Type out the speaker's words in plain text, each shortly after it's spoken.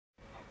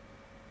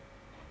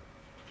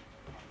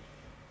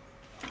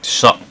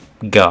Sup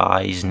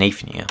guys,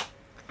 Nathan here.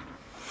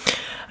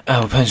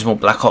 We're playing some more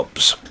Black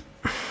Ops.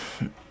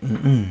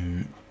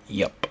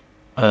 Yup.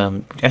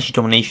 Actually,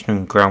 Domination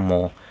and Ground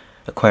War,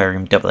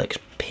 Aquarium, Double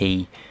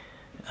XP,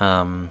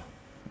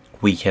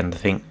 Weekend, I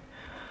think.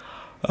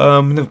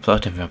 I don't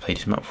think I played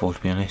this map before,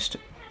 to be honest.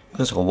 It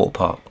looks like a water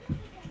park.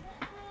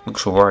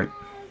 Looks alright.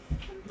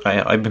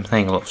 I've been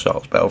playing a lot of Star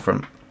Wars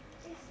Battlefront,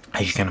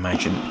 as you can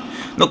imagine.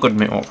 Not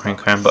good at what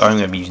rank I am, but I'm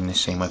going to be using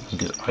this same weapon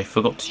because I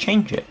forgot to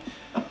change it.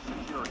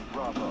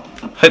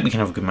 Hope we can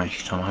have a good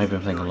match time. I've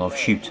been playing a lot of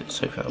shooters,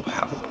 so that will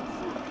help.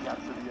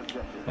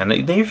 And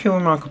they feel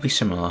remarkably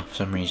similar for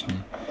some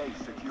reason.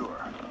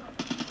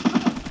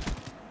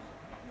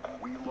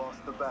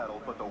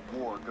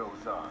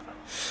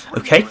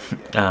 Okay,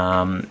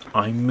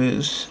 I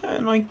was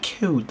and I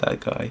killed that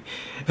guy.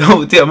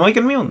 Oh, am I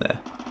going to be on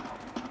there?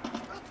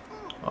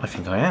 I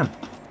think I am.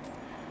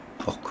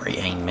 Oh, great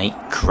aim, mate.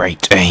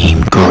 Great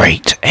aim,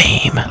 great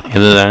aim.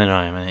 Then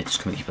I am, and it just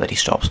completely bloody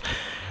stops.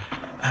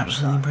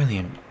 Absolutely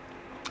brilliant.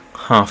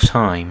 Half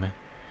time.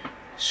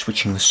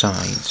 Switching the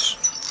sides.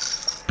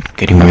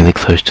 Getting really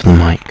close to the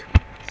mic.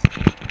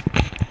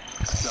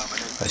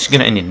 This is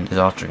going to end in a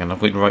disaster again. I've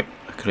got right.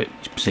 I got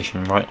its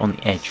position right on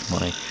the edge of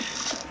my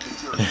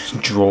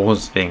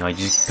drawers thing. I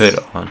just put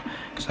it on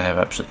because I have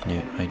absolutely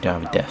no. I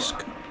don't have a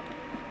desk.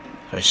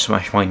 So I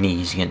smash my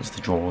knees against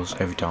the drawers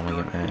every time I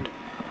get mad.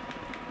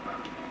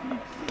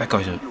 That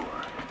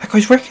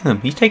guy's wrecking them.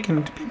 He's taking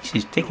them to pieces.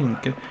 He's going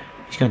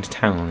to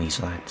town on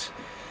these lads.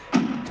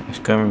 Let's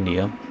go around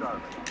here.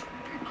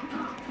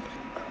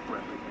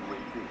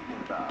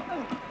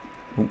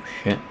 Oh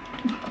shit!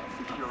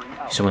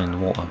 There's someone in the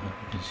water.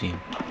 I can see him.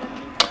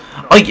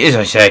 As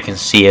I say, I can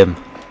see him.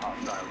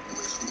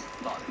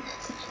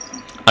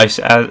 As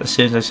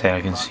soon as I say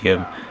I can see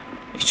him,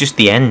 it's just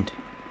the end.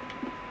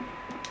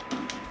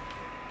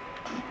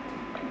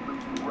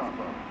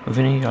 With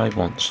any guy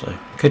wants though,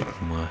 could have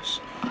been worse.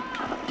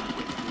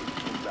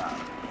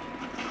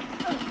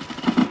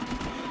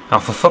 Oh,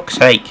 for fuck's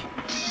sake!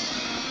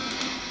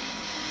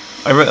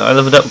 I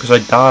leveled up because I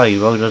died.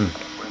 Well done.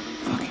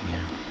 Fucking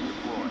hell.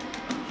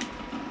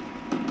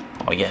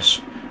 Oh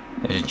yes,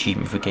 there's an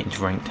achievement for getting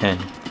to rank 10.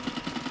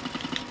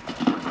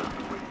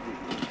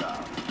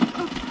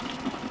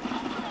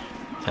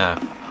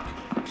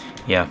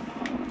 Yeah.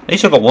 At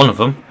least I got one of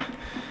them.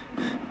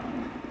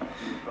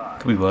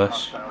 Could be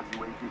worse.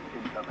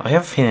 I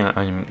have a feeling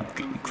I'm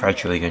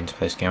gradually going to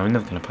play this game. I'm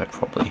never going to play it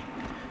properly.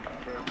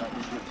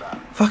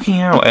 Fucking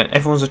hell,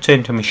 everyone's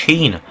turned to a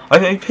machine.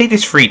 I played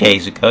this 3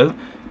 days ago.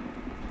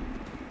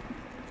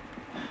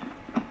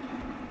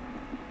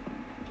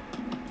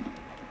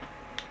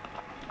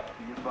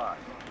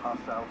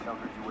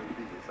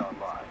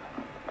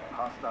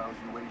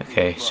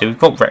 Okay, so we've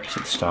got Rex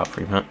at the start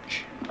pretty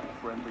much.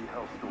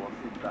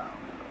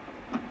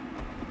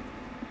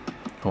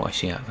 Oh, I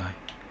see that guy.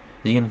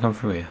 Is he going to come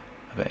through here?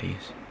 I bet he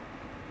is.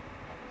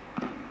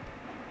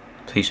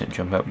 Please don't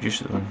jump out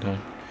just at the wrong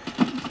time.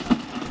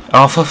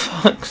 Oh, for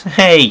fuck's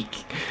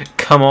sake!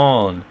 Come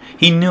on!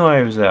 He knew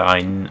I was there.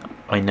 I know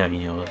he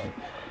knew I was there.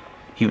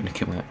 He wouldn't have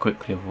killed me that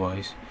quickly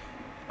otherwise.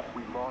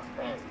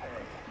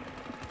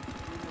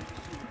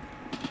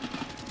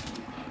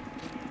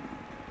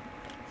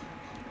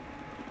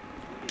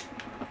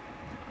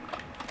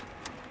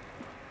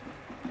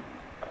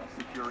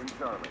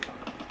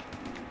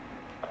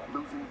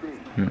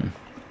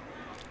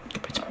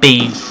 It's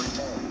B.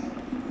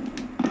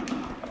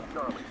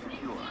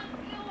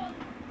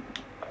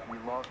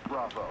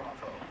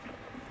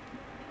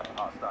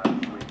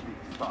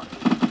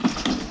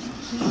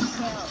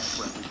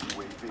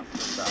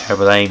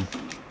 Terrible aim.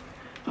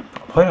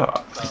 Why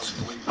not?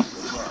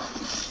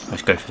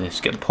 Let's go for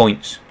this. Get the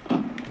points.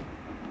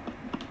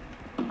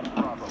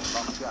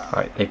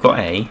 Right, they've got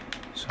A.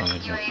 So I'm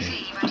going to jump in.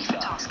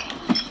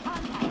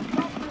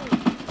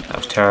 That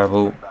was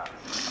terrible.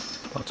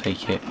 I'll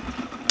take it.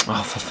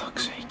 Oh, for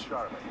fuck's sake.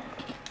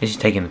 This is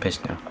taking the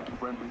piss now.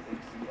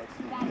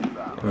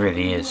 It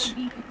really is.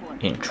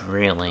 It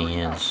really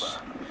is.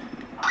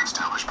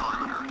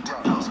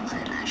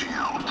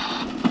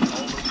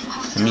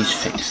 Let me just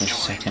fix this a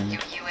second.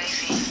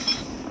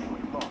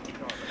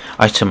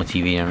 I turn my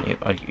TV on.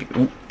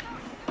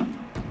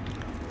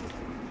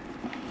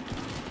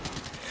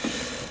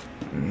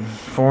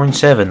 4 and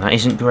 7. That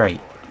isn't great.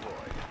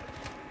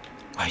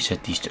 I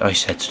said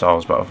Star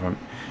Wars Battlefront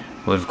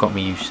would have got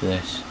me used to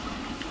this.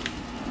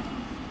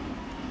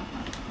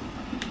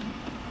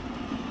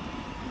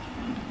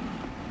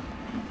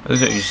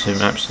 Those are just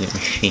some absolute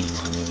machines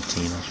on the other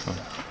team, that's right.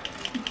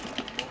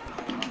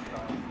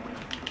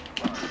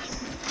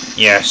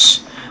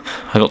 Yes!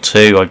 I got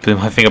 2. I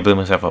think I blew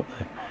myself up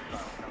there.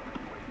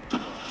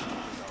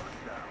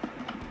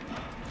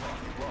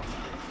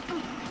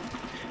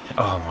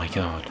 Oh my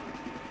god.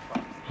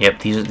 Yep,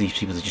 these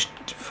people are just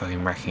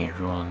fucking wrecking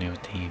everyone on the other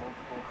team.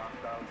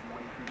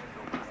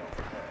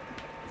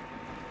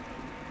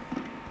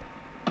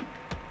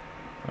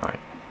 Alright.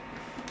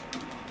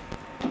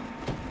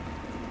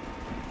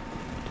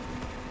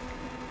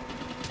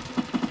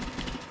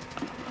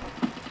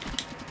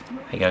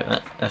 There you go.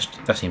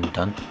 That's him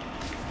done.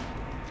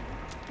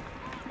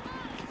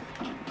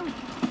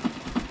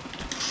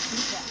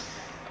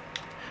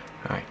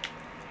 Right.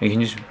 We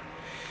can just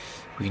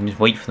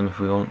wait for them if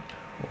we want,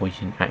 or we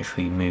can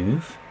actually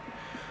move.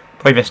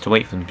 Probably best to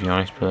wait for them, to be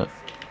honest. But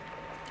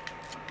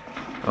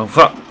oh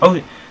fuck!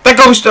 Oh, that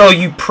guy was still. Oh,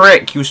 you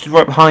prick! You stood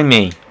right behind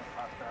me.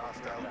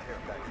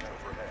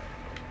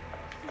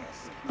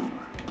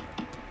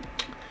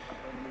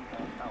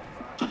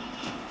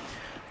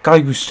 Guy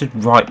who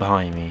stood right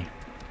behind me,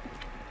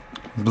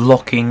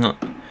 blocking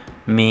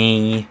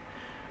me,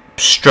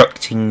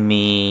 obstructing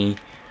me.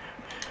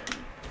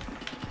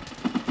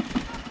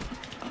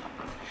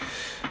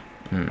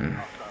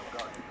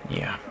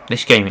 Yeah,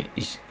 this game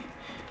is.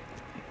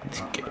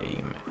 This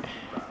game.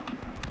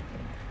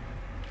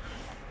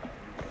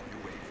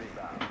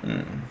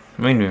 I'm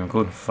only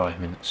recording for 5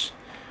 minutes.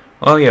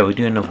 Oh yeah, we'll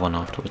do another one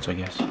afterwards, I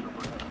guess.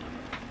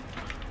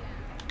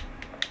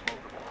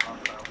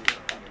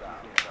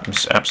 I'm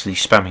just absolutely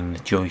spamming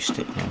the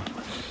joystick now.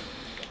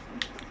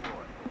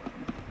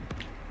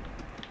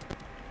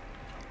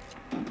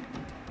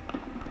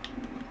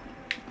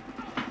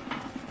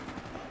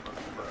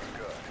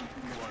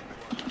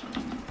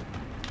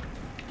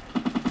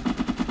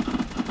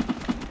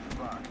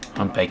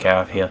 I'm big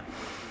out of here.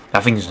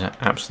 That thing's gonna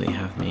absolutely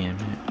have me in a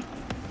minute.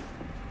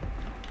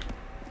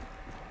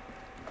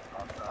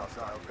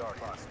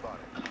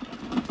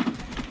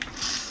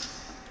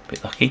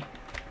 Bit lucky.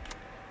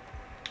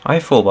 I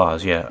have 4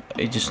 bars, yeah.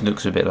 It just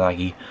looks a bit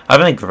laggy.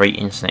 I've had a great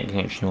internet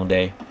connection all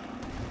day.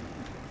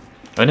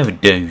 I never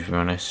do, to be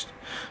honest.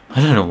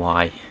 I don't know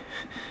why.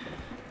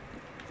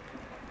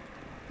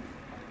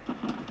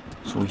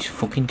 It's always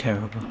fucking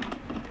terrible.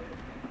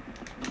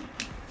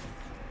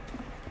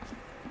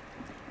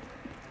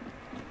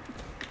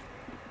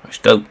 Let's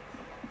go.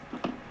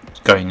 It's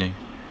going new.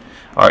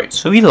 Alright,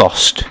 so we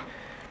lost.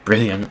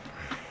 Brilliant.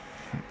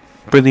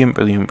 Brilliant,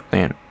 brilliant,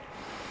 brilliant.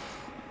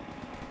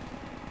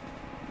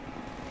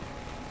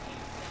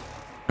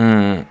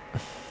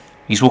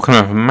 He's walking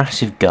around with a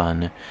massive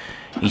gun.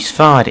 He's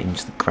fired it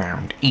into the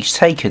ground. He's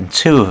taken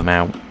 2 of them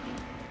out.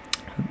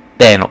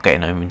 They're not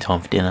getting home in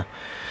time for dinner.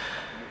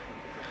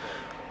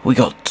 We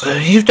got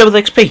double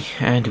XP,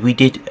 and we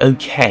did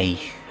okay.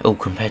 Oh,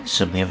 compared to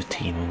some of the other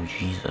team. Oh,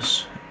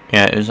 Jesus.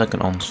 Yeah, it was like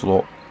an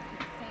onslaught.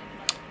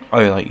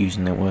 I like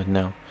using that word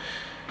now.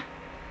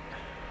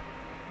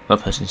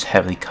 That person's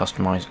heavily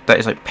customised. That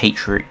is like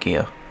Patriot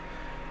gear.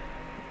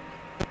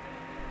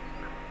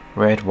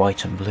 Red,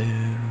 white, and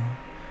blue.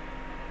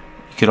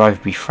 He could either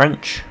be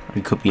French or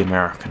he could be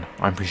American.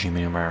 I'm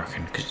presuming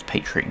American because it's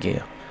Patriot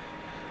gear.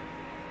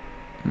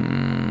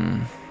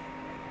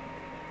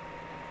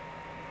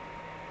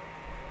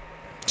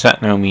 Does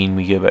that now mean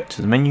we go back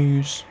to the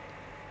menus?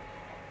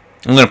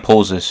 I'm going to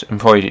pause this and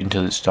probably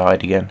until it's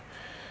died again.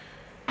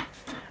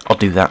 I'll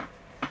do that.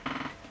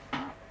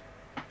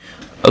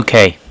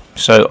 Okay,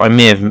 so I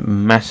may have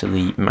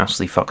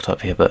massively fucked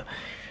up here, but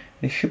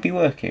this should be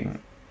working.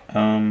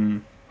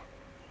 I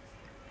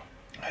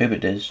hope it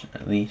does,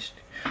 at least.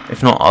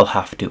 If not, I'll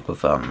have to you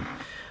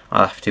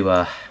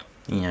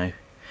know,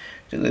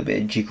 do a little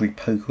bit of jiggery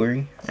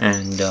pokery,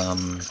 and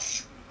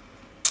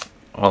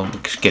I'll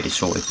just get it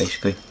sorted,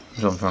 basically.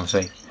 That's what I'm trying to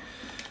say.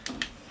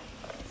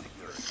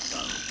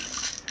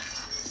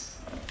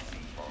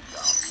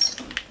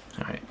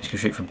 Alright, let's go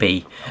straight for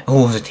B.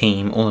 All as a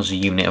team, all as a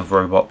unit of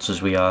robots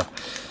as we are.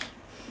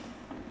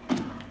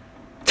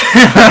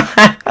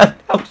 that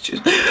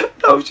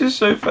was just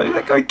so funny.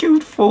 That guy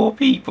killed 4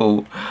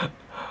 people.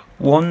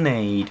 1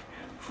 nade.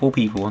 4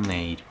 people, 1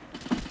 nade.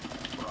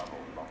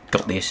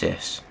 Got the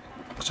assist.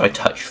 So I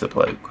touched the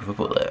bloke with a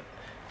bullet.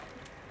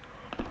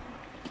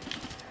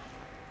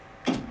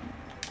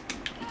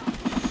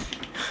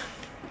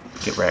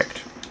 Get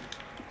wrecked.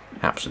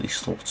 Absolutely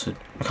slaughtered.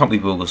 I can't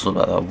believe we all saw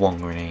about that 1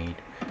 grenade.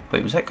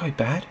 Wait, was that guy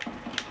bad?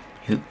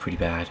 He looked pretty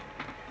bad.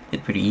 He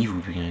looked pretty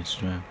evil, to be honest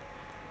as well.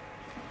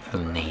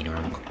 Fell a nade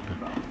around the corner.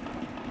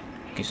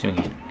 Get something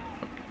again.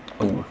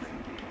 Oh.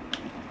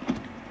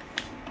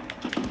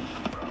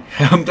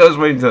 I was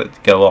waiting for it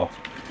to go off.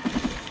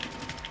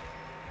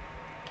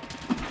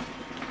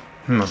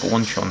 I got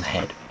 1 shot on the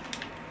head.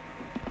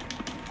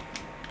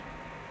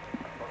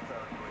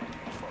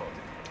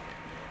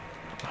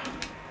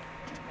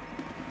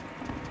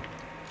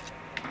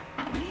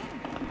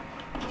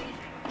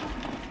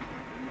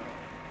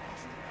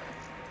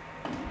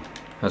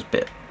 That was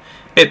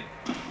a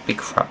big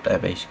crap there,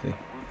 basically.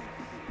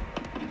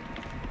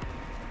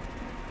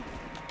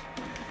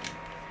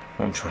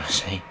 What I'm trying to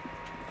say.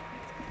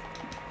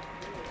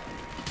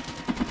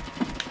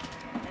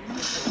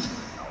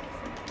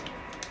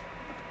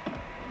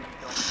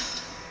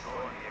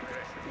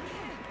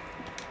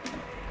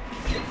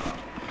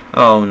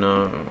 Oh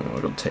no, I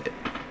got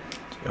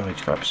I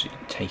just got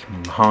absolutely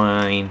taken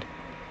behind.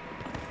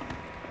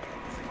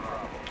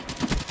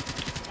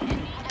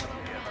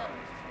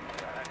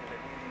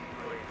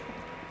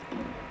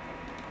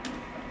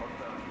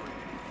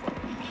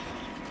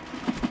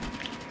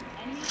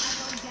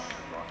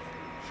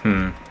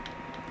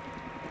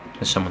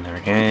 There's someone there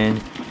again.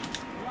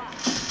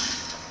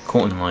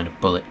 caught in the line of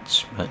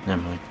bullets, but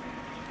never mind.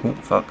 Oh,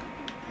 fuck.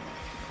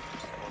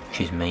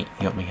 Cheers, mate.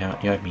 You got me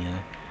out. You had me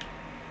there.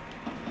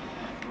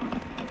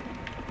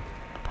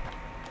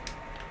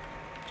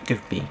 Let's go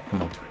for B.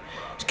 Come on.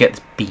 Let's get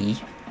this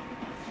B.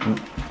 Ooh,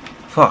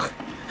 fuck.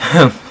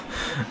 I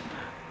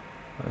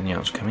knew I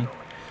was coming.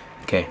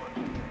 Okay.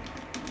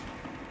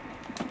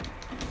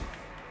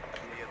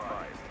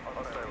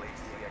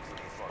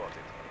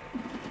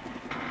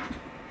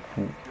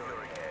 Ooh.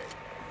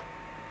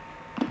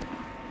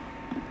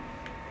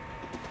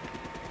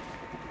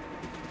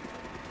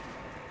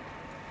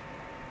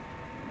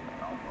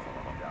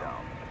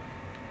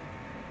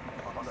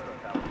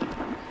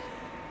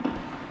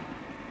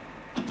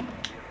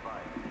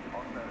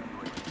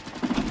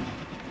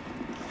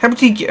 How did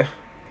he get?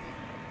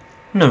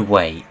 No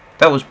way.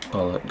 That was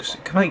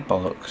bollocks. Complete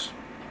bollocks.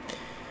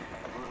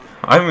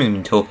 I haven't really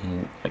been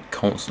talking like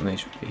constantly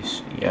with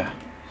this. Yeah.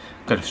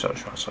 Gotta start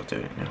trying to start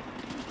doing it now.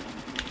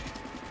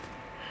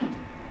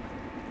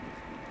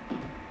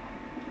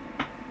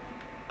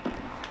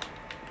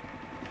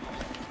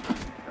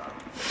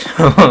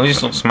 I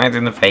just got smacked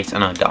in the face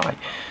and I die.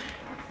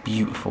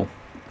 Beautiful.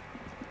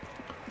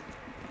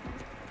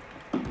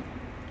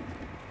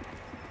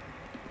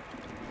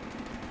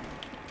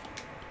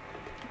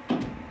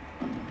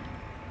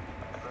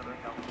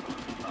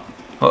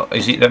 What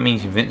is it? That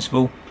means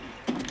invincible?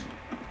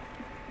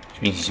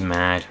 Which means he's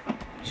mad.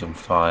 He's on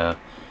fire.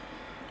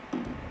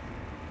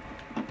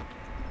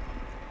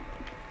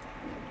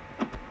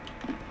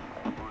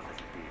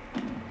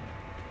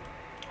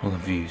 All the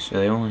views, are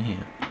they all in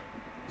here?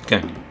 Go.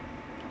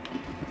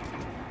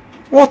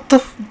 What the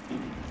f...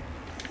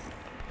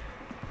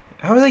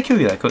 How do they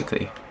kill you that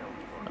quickly?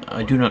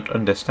 I do not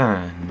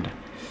understand.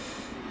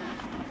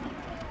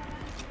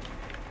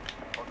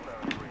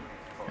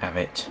 Have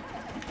it.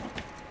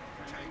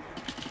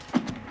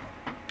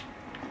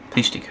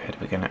 Please stick your head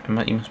up again.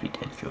 You must be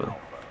dead, surely.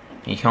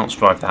 You can't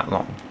survive that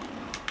long.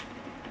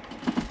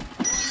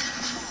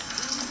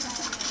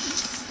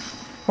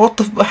 What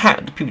the... How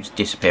do people just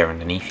disappear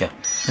underneath you?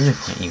 There's no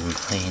point even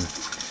playing.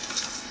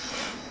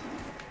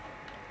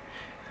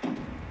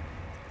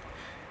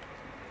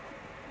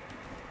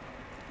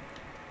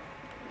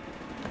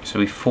 So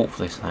we fought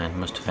for this land,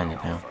 must defend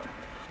it now.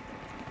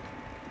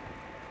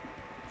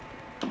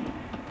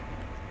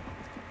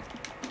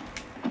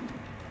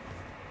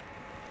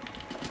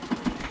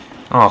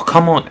 Oh,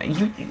 come on.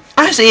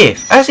 As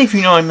if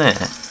you know I'm there.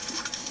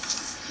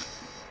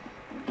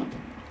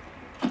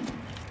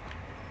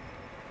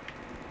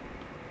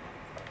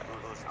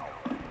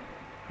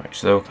 Right,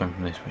 so they're all coming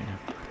from this way now.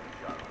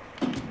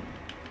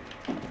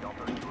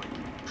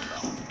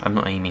 I'm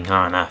not aiming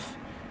high enough.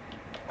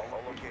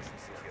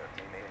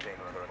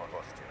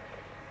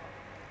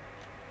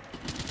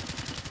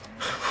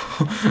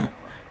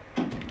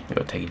 They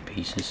got taken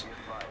pieces.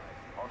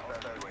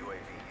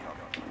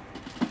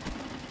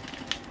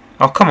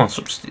 Oh, come on,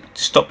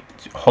 stop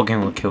hogging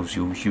all the kills,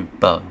 you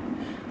bow.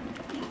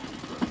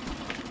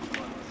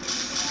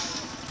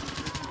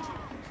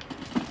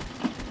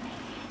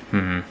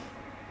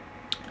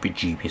 Be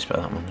dubious about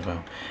that one as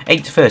well.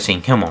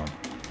 8-13, come on.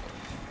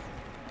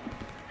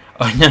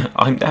 I know,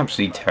 I'm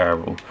absolutely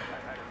terrible.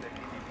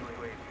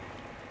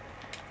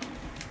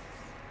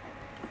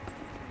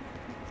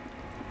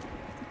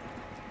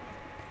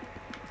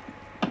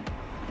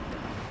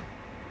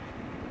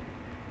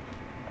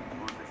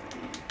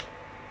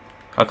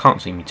 I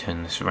can't see me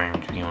turn this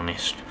around, to be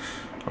honest.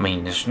 I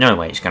mean, there's no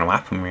way it's going to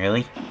happen,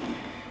 really.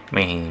 I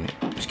mean,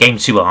 it's game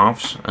 2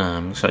 halves.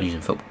 Start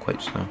using football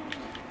quotes now.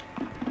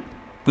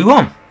 We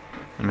won!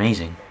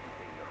 Amazing.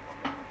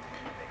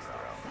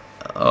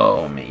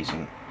 Oh,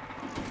 amazing.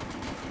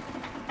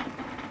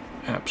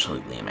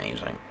 Absolutely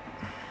amazing.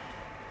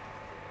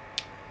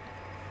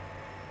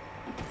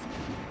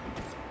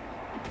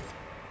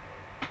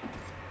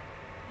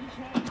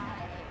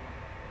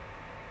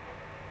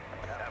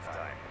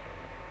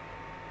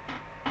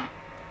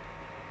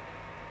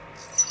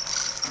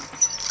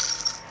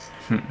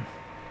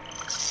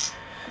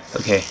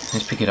 Okay,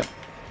 let's pick it up.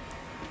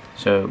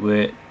 So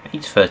we're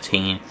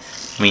 8-13.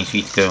 Means we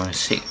need to go on a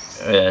 6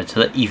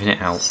 to even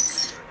it out.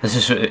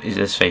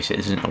 Let's face it,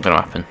 this isn't going to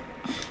happen.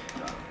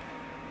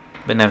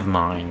 But never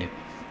mind.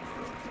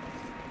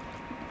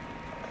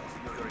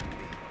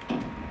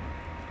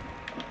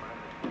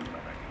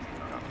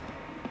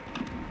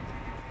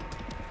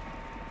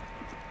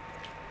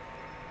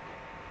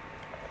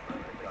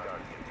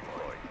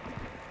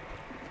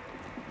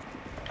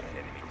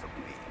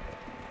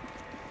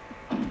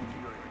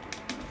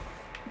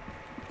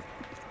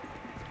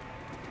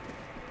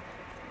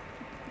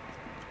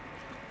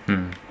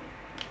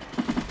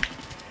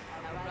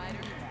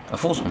 I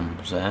thought someone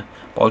was there,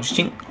 but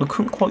I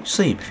couldn't quite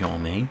see, if you know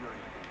what I mean.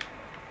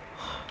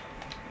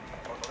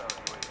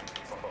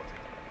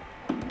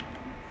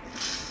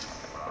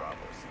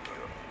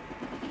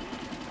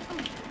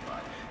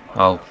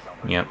 Oh,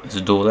 yeah, there's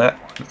a door there.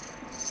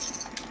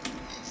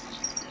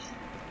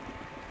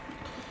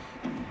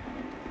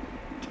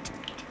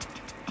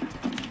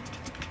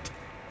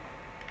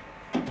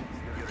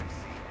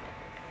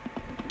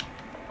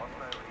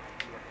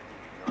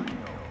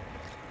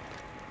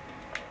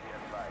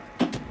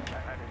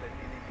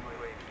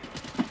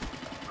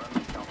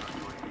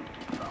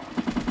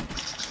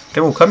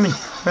 They're all coming.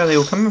 Where are they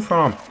all coming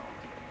from?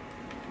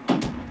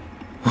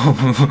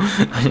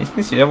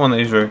 This is one of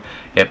those where,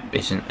 yep,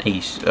 it's an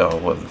ace. Oh,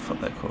 whatever the fuck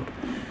they're called.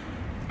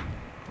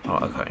 Oh,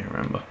 I can't even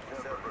remember.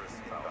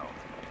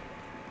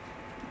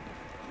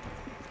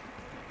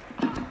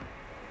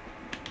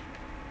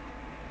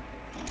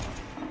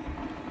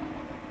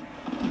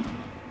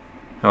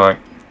 Alright,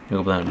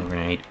 you'll blow a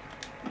grenade.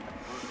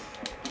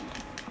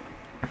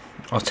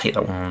 I'll take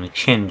that one on the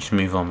chin, just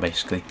move on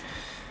basically.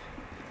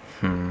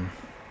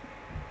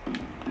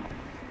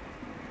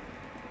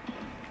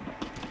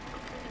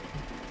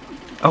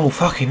 Oh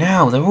fucking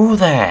hell, they're all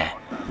there!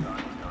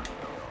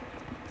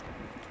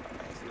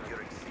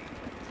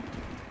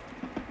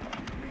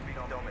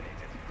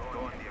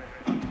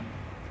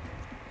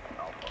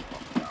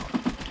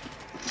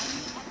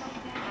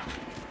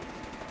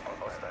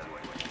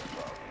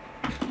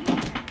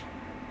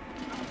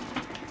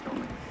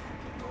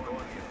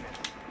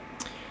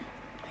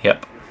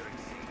 Yep.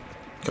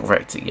 Got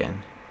wrecked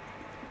again.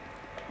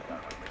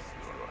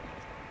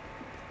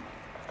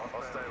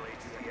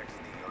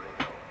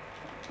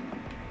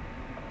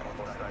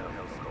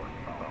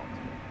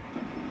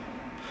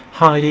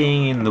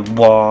 Hiding in the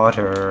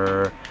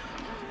water.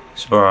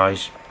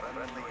 Surprise.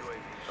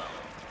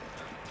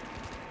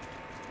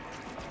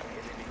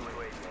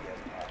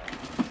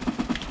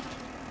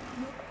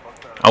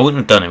 I wouldn't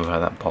have done it without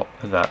that bot,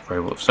 that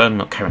robot, so I'm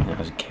not counting that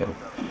as a kill.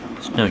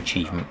 There's no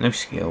achievement, no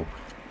skill.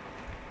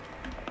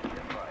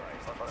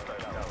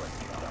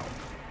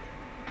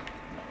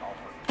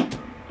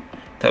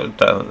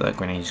 That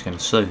grenade is going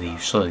to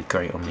slowly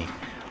grate on me.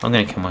 I'm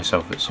going to kill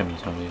myself at so many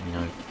times, you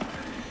know.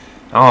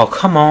 Oh,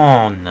 come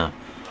on!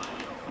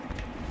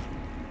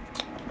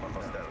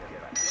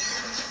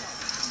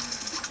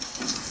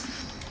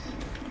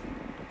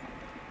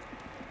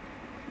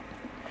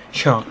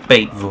 Shark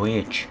bait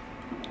voyage.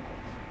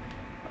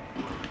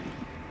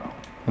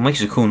 What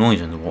makes a cool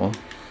noise underwater?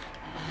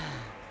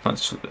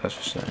 That's for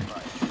certain.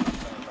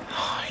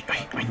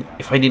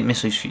 If I didn't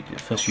miss those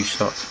first few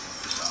shots.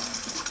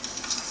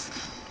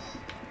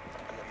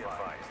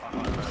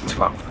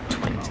 12,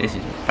 20. This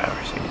is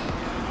embarrassing.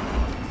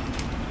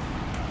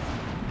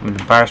 I'm an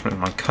embarrassment to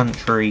my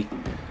country.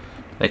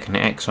 They can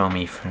exile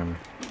me from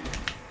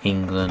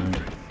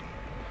England.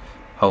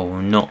 I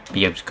will not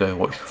be able to go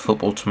watch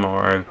football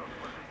tomorrow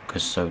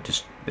because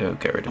they'll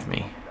get rid of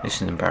me. This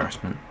is an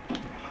embarrassment.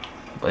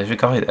 But there's a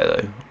guy there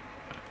though.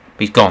 But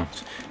he's gone.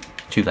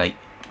 Too late.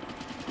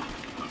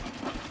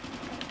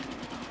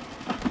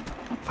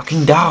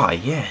 Fucking die,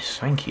 yes,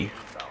 thank you.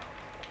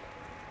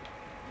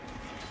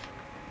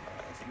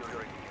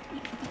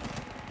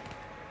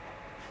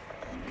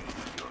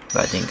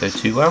 That didn't go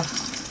too well.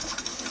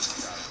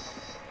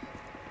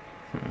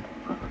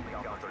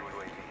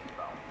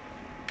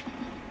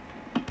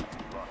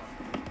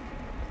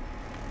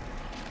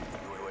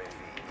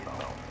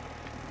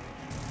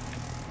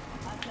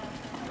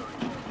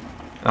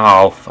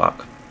 Oh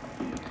fuck.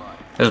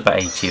 There's about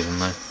 80 of them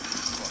though.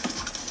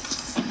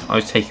 I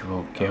was taking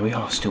all gear. We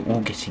are still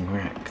all getting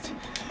wrecked.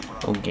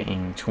 All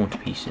getting torn to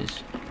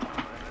pieces.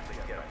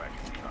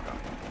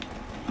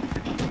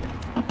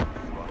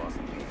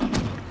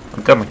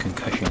 I'm glad my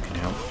concussion can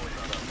help.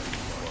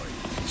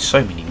 In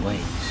so many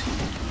ways.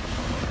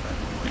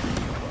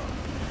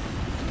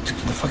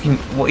 The fucking...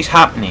 What is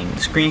happening? The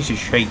screen's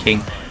just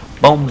shaking.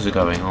 Bombs are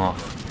going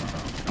off.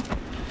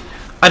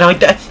 And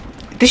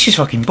this is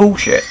fucking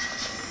bullshit.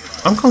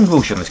 I'm calling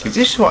bullshit on this game.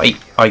 This is why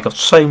I got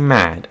so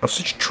mad. I was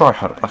such a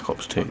tryhard at Black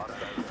Ops 2. And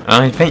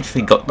I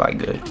eventually got that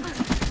good.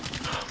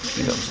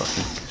 That was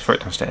lucky. Let's throw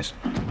it downstairs.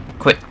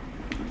 Quick.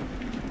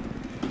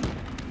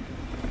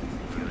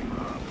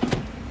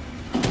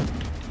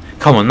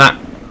 Come on,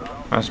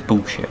 that's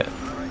bullshit. Right.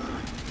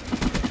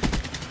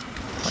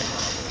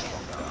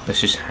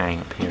 Let's just hang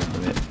up here a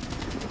bit.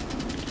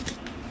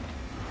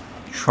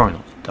 Try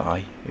not to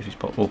die if it's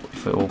possible.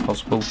 If at all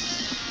possible.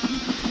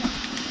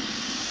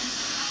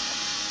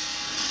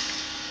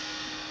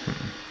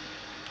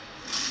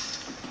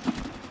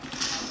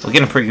 We're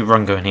getting a pretty good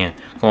run going here.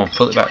 Come on,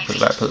 pull it back, pull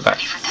it back, pull it back.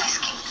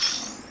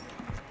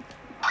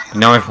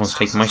 Now everyone's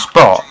taking my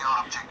spot.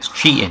 It's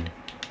cheating.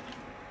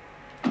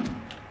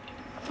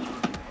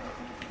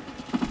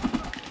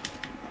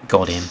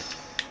 Got him.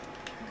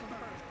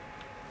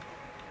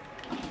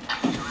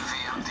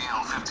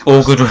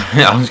 All good.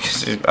 I was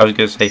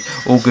gonna say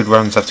all good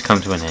runs have to come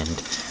to an end.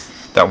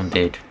 That one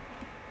did.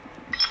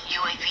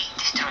 UAV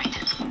destroyed.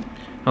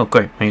 Oh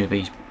great,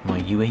 my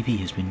UAV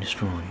has been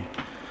destroyed.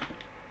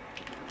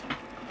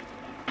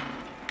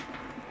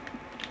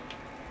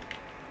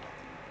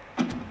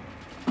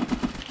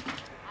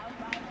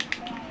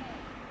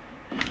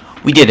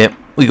 We did it.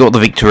 We got the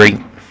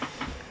victory.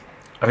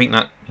 I think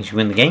that means we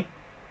win the game.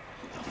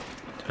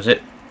 Does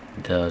it?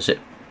 Does it?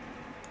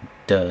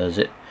 Does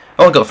it?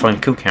 Oh, I got a flying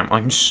kill cam.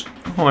 I'm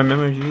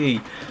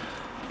MMG.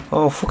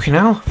 Oh, fucking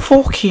hell.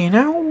 Fucking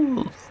hell.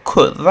 Look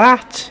at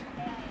that.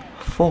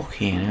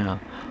 Fucking hell.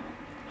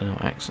 I don't know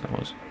what accent that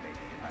was.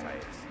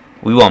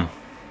 We won.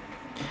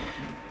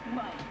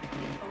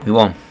 We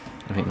won.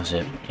 I think that's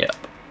it. Yep.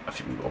 I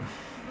think we won.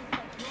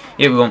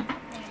 yeah, everyone.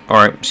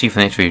 Alright, see you for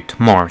the next video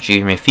tomorrow. She's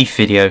gonna be a FIFA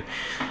video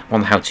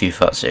on the How to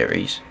FUT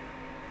series.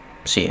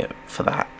 See you for that.